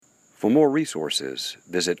For more resources,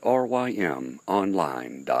 visit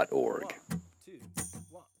rymonline.org.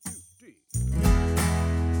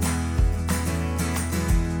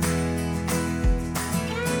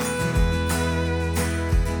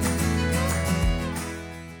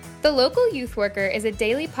 The Local Youth Worker is a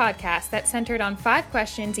daily podcast that's centered on 5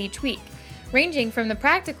 questions each week. Ranging from the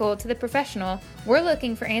practical to the professional, we're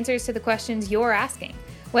looking for answers to the questions you're asking.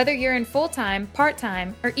 Whether you're in full-time,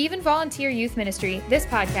 part-time, or even volunteer youth ministry, this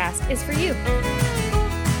podcast is for you.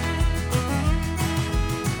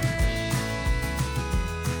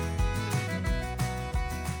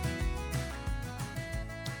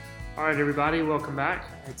 All right, everybody, welcome back.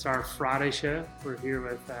 It's our Friday show. We're here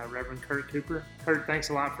with Reverend Kurt Cooper. Kurt,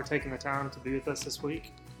 thanks a lot for taking the time to be with us this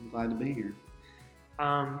week. I'm glad to be here.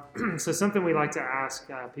 So something we like to ask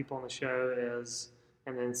people on the show is,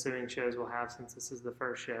 and the ensuing shows we'll have since this is the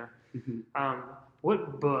first show,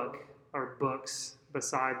 what book or books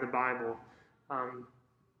beside the Bible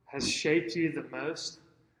has shaped you the most,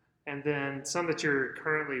 and then some that you're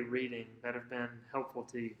currently reading that have been helpful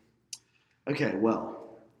to you? Okay,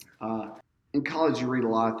 well, in college you read a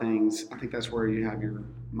lot of things. I think that's where you have your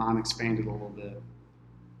mind expanded a little bit.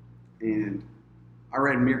 And I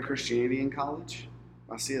read Mere Christianity in college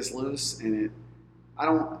by C.S. Lewis, and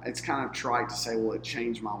it's kind of trite to say, well, it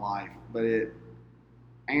changed my life, but it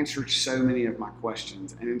answered so many of my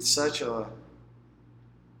questions, and in such an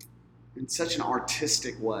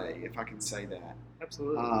artistic way, if I can say that.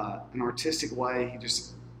 Absolutely. An artistic way. He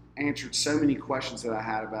just answered so many questions that I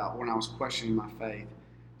had about when I was questioning my faith.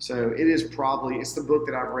 So it's the book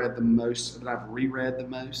that I've read the most, that I've reread the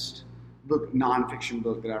most, nonfiction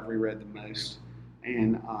book that I've reread the most,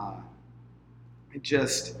 and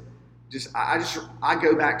I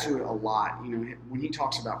go back to it a lot. You know, when he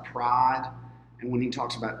talks about pride, and when he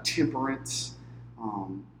talks about temperance,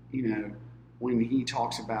 when he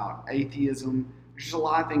talks about atheism, there's just a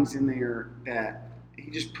lot of things in there that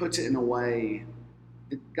he just puts it in a way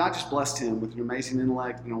that God just blessed him with an amazing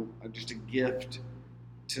intellect, just a gift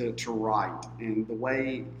to write, and the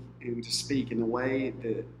way and to speak, and the way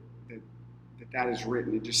that is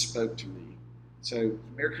written, it just spoke to me. So,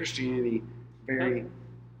 Mere Christianity, very.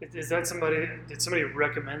 Did somebody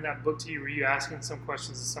recommend that book to you? Were you asking some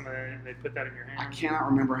questions to somebody and they put that in your hand? I cannot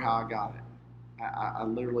remember how I got it. I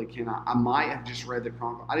literally cannot. I might have just read the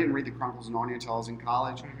Chronicles. I didn't read the Chronicles of Narnia until I was in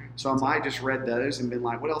college, so I might have just read those and been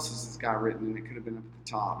like, what else has this guy written? And it could have been up at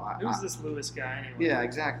the top. Who's this Lewis guy anyway? Yeah,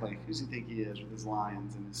 exactly. Who does he think he is with his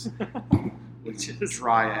lions and his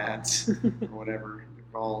dryads or whatever they're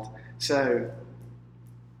called? So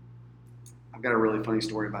I've got a really funny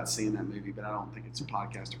story about seeing that movie, but I don't think it's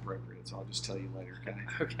podcast appropriate, so I'll just tell you later, okay?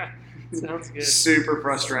 Okay, sounds good. Super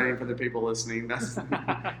frustrating for the people listening. We're just going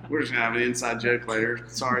to have an inside joke later.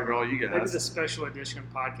 Sorry for all you guys. Maybe the special edition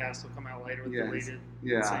podcast will come out later with deleted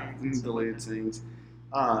scenes. Deleted scenes.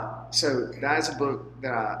 So that's a book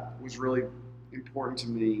that was really important to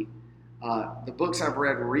me. The books I've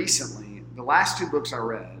read recently, the last 2 books I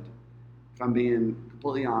read, if I'm being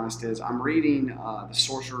completely honest, is I'm reading The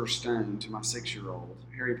Sorcerer's Stone to my 6-year-old,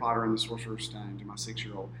 Harry Potter and the Sorcerer's Stone to my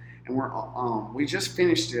 6-year-old, and we just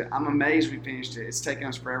finished it. I'm amazed we finished it. It's taken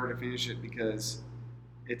us forever to finish it because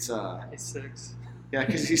he's 6. Yeah,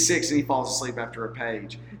 because he's 6 and he falls asleep after a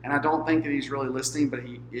page, and I don't think that he's really listening, but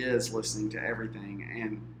he is listening to everything,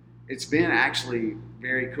 and it's been actually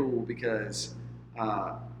very cool because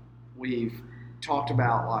we've talked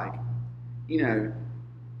about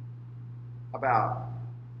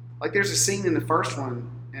there's a scene in the first one,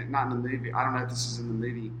 not in the movie. I don't know if this is in the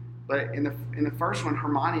movie, but in the first one,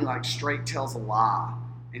 Hermione straight tells a lie,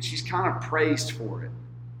 and she's kind of praised for it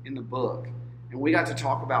in the book. And we got to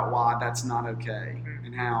talk about why that's not okay,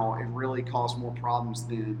 and how it really caused more problems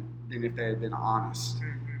than if they had been honest,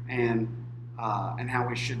 and how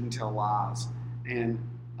we shouldn't tell lies. And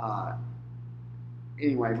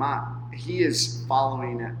anyway, he is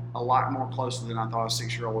following it a lot more closely than I thought a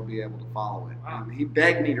 6-year-old would be able to follow it. Wow. He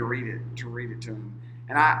begged me to read it to him,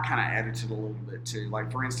 and I kind of added to it a little bit too.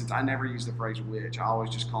 Like, for instance, I never use the phrase witch. I always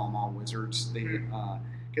just call them all wizards.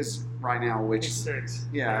 Because right now a witch, He's 6.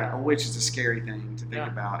 a witch is a scary thing to think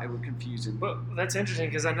about. It would confuse him. But that's interesting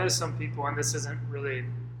because I know some people, and this isn't really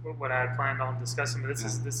what I had planned on discussing, but this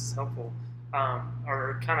is helpful.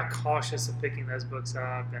 Are kind of cautious of picking those books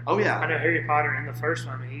up. And I know Harry Potter in the first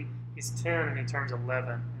one, he's 10 and he turns 11,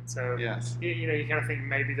 and so you kind of think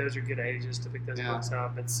maybe those are good ages to pick those books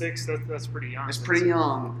up. But 6, that's pretty young. It's pretty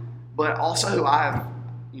young, but also I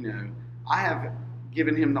have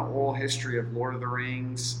given him the oral history of Lord of the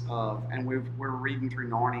Rings, and we're reading through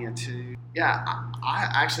Narnia too. Yeah, I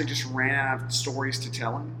actually just ran out of stories to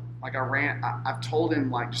tell him. I've told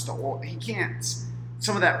him like just he can't.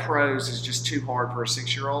 Some of that prose is just too hard for a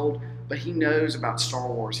 6-year-old, but he knows about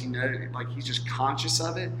Star Wars. He knows, like, he's just conscious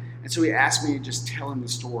of it. And so he asked me to just tell him the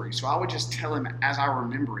story. So I would just tell him as I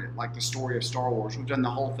remember it, like the story of Star Wars. We've done the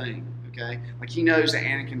whole thing, okay? Like, he knows that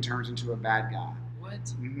Anakin turns into a bad guy. What?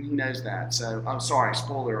 He knows that. So, I'm sorry,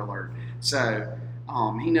 spoiler alert. So,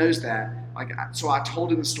 he knows that. Like, so I told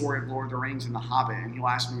him the story of Lord of the Rings and The Hobbit, and he'll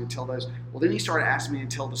ask me to tell those. Well, then he started asking me to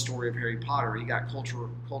tell the story of Harry Potter. He got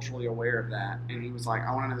culturally aware of that, and he was like,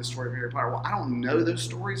 I want to know the story of Harry Potter. Well, I don't know those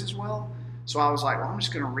stories as well. So I was like, well, I'm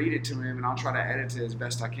just going to read it to him, and I'll try to edit it as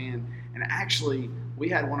best I can. And actually, we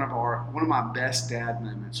had one of my best dad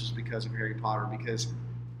moments was because of Harry Potter, because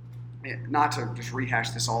not to just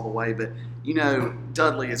rehash this all the way, but you know,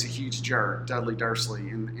 Dudley is a huge jerk. Dudley Dursley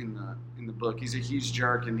in the book, he's a huge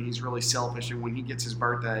jerk, and he's really selfish. And when he gets his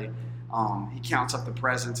birthday, he counts up the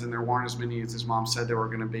presents, and there weren't as many as his mom said there were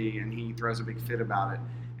going to be, and he throws a big fit about it.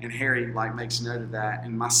 And Harry like makes note of that.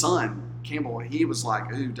 And my son Campbell, he was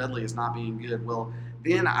like, "Ooh, Dudley is not being good." Well,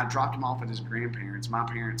 then I dropped him off at his grandparents, my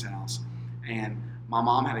parents' house, and my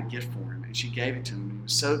mom had a gift for him, and she gave it to him. And he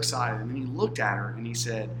was so excited. And then he looked at her and he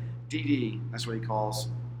said, "Dee Dee," that's what he calls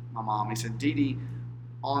my mom. He said, "Dee Dee,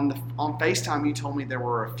 on FaceTime you told me there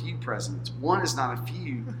were a few presents. One is not a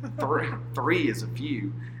few, three is a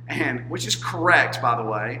few," and which is correct, by the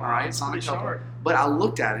way. All right, it's not a couple. Short. But I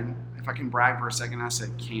looked at him. If I can brag for a second, I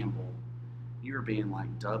said, "Campbell, you're being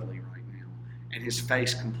like Dudley right now," and his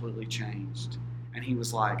face completely changed. And he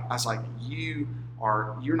was like, I was like,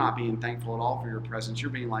 you're not being thankful at all for your presents.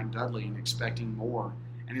 You're being like Dudley and expecting more.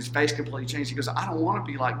 And his face completely changed. He goes, "I don't want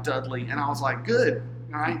to be like Dudley." And I was like, good.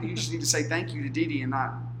 All right, you just need to say thank you to Dee Dee and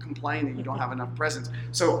not complain that you don't have enough presents.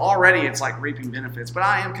 So already it's like reaping benefits. But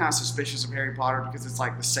I am kind of suspicious of Harry Potter because it's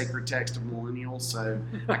like the sacred text of millennials. So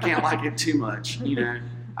I can't like it too much, you know.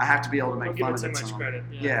 I have to be able to make fun of it. Don't give it too much credit.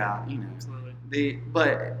 Yeah, you know. Absolutely.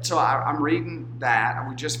 So I'm reading that, and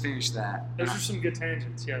we just finished that. Those are some good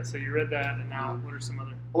tangents, yeah. So you read that, and now what are some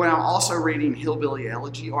other? Well, I'm also reading Hillbilly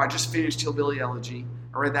Elegy, or I just finished Hillbilly Elegy.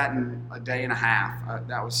 I read that in a day and a half.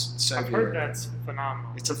 That was so I've good. heard that's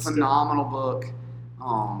phenomenal. It's a phenomenal book.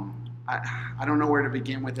 I don't know where to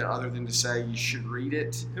begin with it other than to say you should read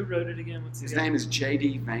it. Who wrote it again? His name is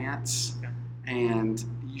J.D. Vance, and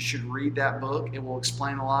you should read that book. It will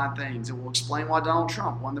explain a lot of things. It will explain why Donald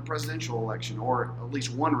Trump won the presidential election, or at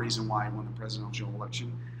least one reason why he won the presidential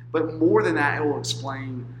election. But more than that, it will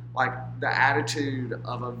explain like the attitude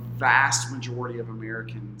of a vast majority of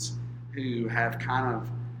Americans who have kind of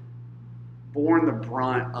borne the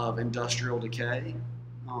brunt of industrial decay,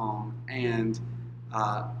 and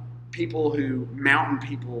mountain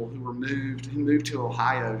people who moved to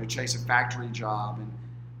Ohio to chase a factory job, and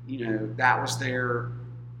you know that was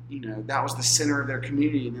the center of their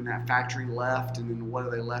community, and then that factory left, and then what are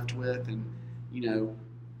they left with? And you know,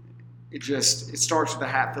 it starts with the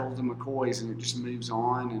Hatfields and McCoys, and it just moves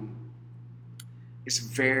on, and it's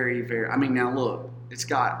very, very. I mean, now look, it's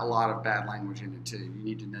got a lot of bad language in it too. You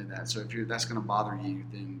need to know that. So if that's going to bother you,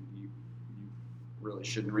 then you really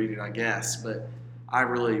shouldn't read it, I guess. But I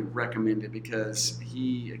really recommend it because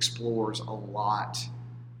he explores a lot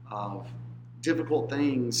of difficult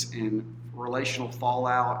things and relational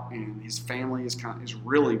fallout, and his family is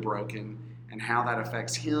really broken, and how that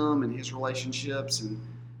affects him and his relationships,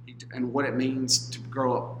 and what it means to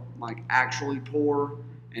grow up like actually poor,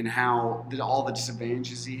 and how all the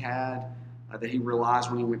disadvantages he had that he realized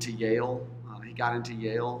when he went to Yale. He got into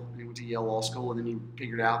Yale, and he went to Yale Law School, and then he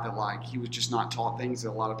figured out that like he was just not taught things that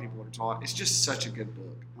a lot of people are taught. It's just such a good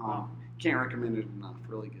book. Can't recommend it enough.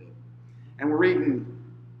 Really good. And we're reading.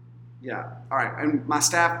 Yeah. All right. And my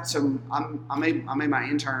staff. So I made my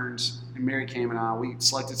interns, and Mary Cam and I. We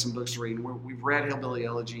selected some books to read, and we've read Hillbilly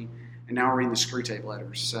Elegy, and now we're reading the Screwtape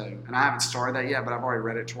Letters. So, and I haven't started that yet, but I've already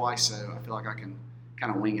read it twice, so I feel like I can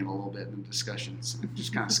kind of wing it a little bit in the discussions and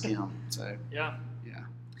just kind of skim. So yeah. Yeah.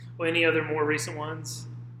 Well, any other more recent ones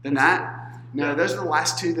than that? No, those are the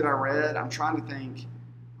last two that I read. I'm trying to think.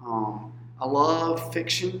 I love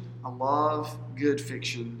fiction. I love good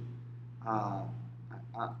fiction. I'll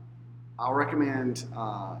recommend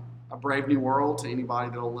A Brave New World to anybody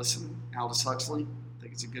that will listen. Aldous Huxley. I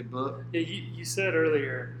think it's a good book. Yeah, you said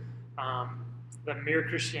earlier that Mere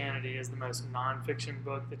Christianity is the most nonfiction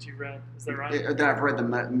book that you read. Is that right? That I've read the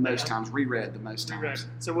most times, reread the most times. Reread.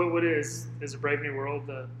 So what is A Brave New World?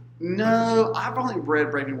 No, I've only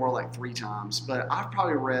read Brave New World like 3 times, but I've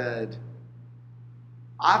probably read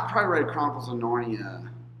Chronicles of Narnia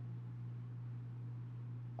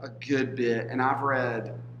a good bit, and I've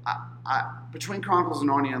read between Chronicles of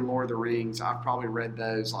Narnia and Lord of the Rings, I've probably read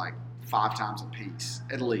those like 5 times a piece,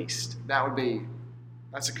 at least.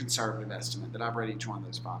 That's a conservative estimate that I've read each one of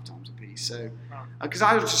those 5 times a piece. So, because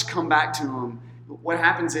I would just come back to them. What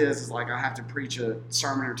happens is like I have to preach a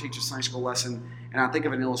sermon or teach a Sunday school lesson, and I think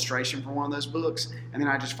of an illustration from one of those books, and then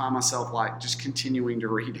I just find myself like just continuing to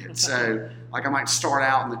read it. So, like I might start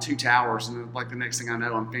out in the 2 Towers, and then, like the next thing I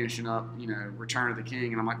know, I'm finishing up, Return of the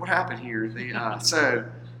King, and I'm like, what happened here? So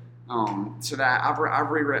that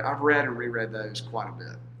I've read and reread those quite a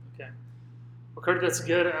bit. Okay. Well, Kurt, that's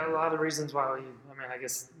good. A lot of reasons why I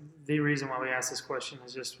guess the reason why we ask this question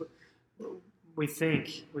is just we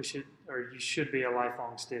think we should, or you should be a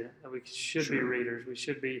lifelong student. That we should be readers. We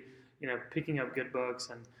should be, picking up good books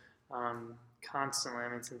and constantly.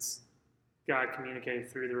 Since God communicated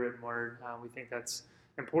through the written word, we think that's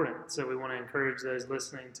important. So we want to encourage those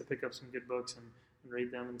listening to pick up some good books and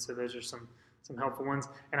read them. And so those are some helpful ones.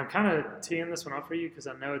 And I'm kind of teeing this one up for you because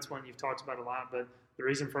I know it's one you've talked about a lot, but The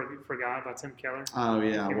Reason for God by Tim Keller. Oh,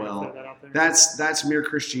 yeah. Well, that's Mere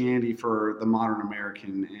Christianity for the modern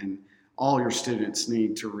American, and all your students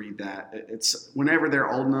need to read that. It's whenever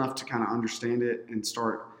they're old enough to kind of understand it and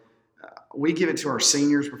start. We give it to our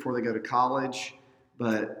seniors before they go to college,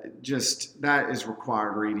 but just that is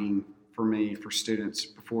required reading for me, for students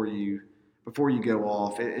before you go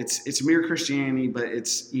off. It's Mere Christianity, but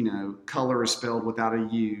it's, color is spelled without a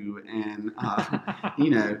U, and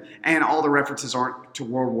and all the references aren't to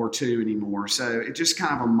World War II anymore. So it's just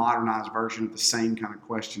kind of a modernized version of the same kind of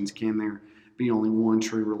questions. Can there be only one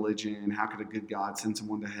true religion? How could a good God send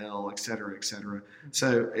someone to hell, et cetera, et cetera?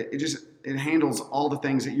 So it handles all the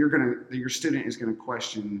things that your student is going to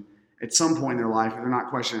question at some point in their life. If they're not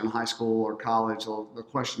questioning in high school or college, they'll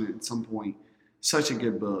question it at some point. Such a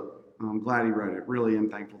good book. I'm glad he wrote it. Really am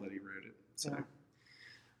thankful that he wrote it. So,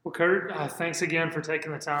 well, Kurt, thanks again for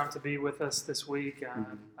taking the time to be with us this week.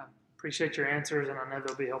 I appreciate your answers, and I know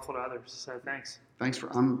they'll be helpful to others. So thanks.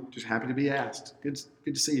 I'm just happy to be asked. Good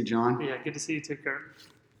to see you, John. Yeah, good to see you too, Kurt.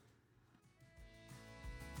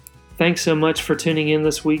 Thanks so much for tuning in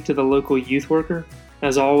this week to the Local Youth Worker.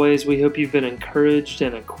 As always, we hope you've been encouraged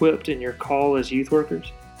and equipped in your call as youth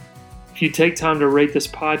workers. If you take time to rate this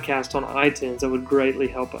podcast on iTunes, that would greatly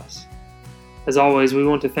help us. As always, we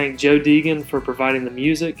want to thank Joe Deegan for providing the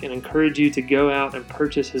music and encourage you to go out and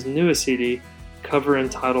purchase his newest CD, Cover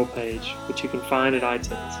and Title Page, which you can find at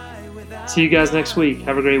iTunes. See you guys next week.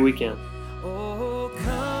 Have a great weekend. Oh,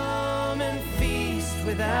 come and feast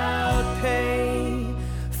with us.